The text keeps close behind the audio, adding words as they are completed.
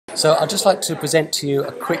So I'd just like to present to you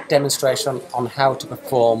a quick demonstration on how to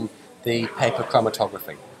perform the paper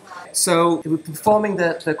chromatography. So we're performing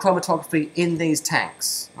the chromatography in these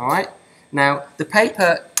tanks, alright? Now the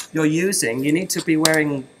paper you're using, you need to be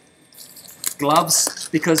wearing gloves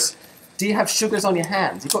because do you have sugars on your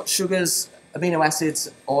hands? You've got sugars, amino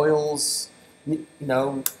acids, oils, you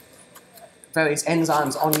know, various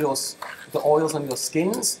enzymes on the oils on your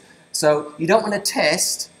skins. So you don't want to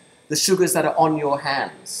test the sugars that are on your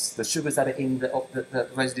hands, the sugars that are in the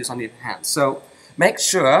residues on your hands. So make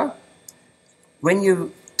sure when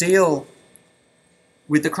you deal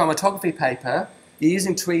with the chromatography paper, you're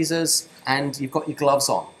using tweezers and you've got your gloves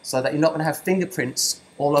on so that you're not going to have fingerprints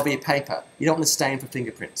all over your paper. You don't want to stain for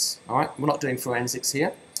fingerprints. All right? We're not doing forensics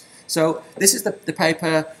here. So this is the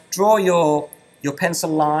paper. Draw your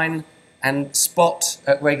pencil line and spot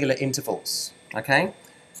at regular intervals. Okay?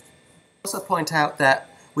 Also point out that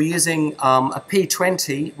we're using a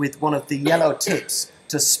P20 with one of the yellow tips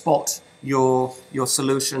to spot your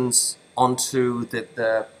solutions onto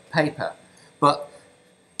the paper. But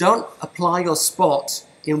don't apply your spot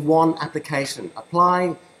in one application.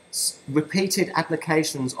 Apply repeated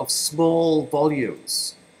applications of small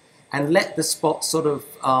volumes and let the spot sort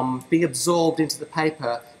of be absorbed into the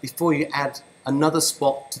paper before you add another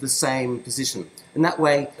spot to the same position. And that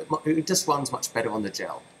way it just runs much better on the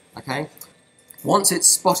gel. Okay? Once it's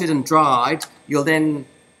spotted and dried, you'll then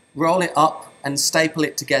roll it up and staple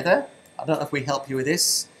it together. I don't know if we help you with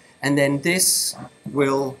this. And then this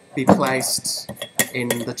will be placed in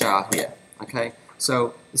the jar here. Okay?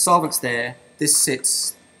 So the solvent's there, this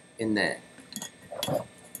sits in there.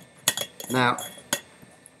 Now,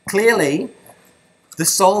 clearly, the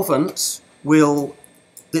solvent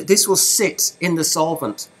this will sit in the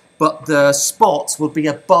solvent, but the spots will be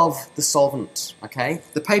above the solvent, okay?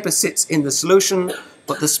 The paper sits in the solution,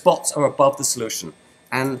 but the spots are above the solution.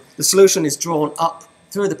 And the solution is drawn up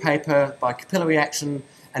through the paper by capillary action,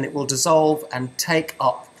 and it will dissolve and take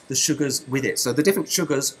up the sugars with it. So the different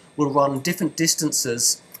sugars will run different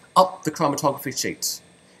distances up the chromatography sheet.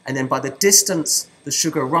 And then by the distance the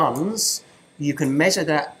sugar runs, you can measure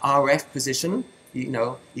that RF position.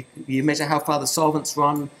 You measure how far the solvents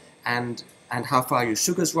run and how far your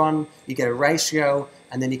sugars run. You get a ratio,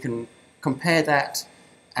 and then you can compare that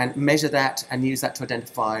and measure that and use that to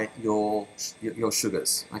identify your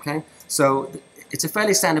sugars. Okay? So it's a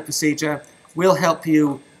fairly standard procedure. We'll help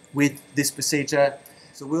you with this procedure.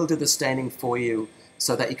 So we'll do the staining for you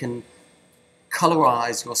so that you can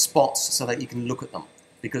colorize your spots so that you can look at them.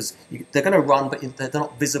 Because they're going to run, but they're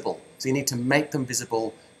not visible. So you need to make them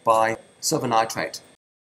visible by silver nitrate.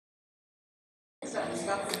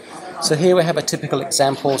 So here we have a typical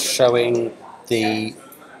example showing the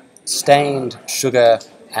stained sugar,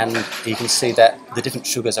 and you can see that the different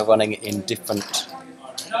sugars are running in different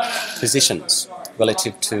positions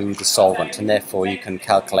relative to the solvent, and therefore you can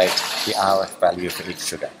calculate the RF value for each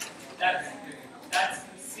sugar.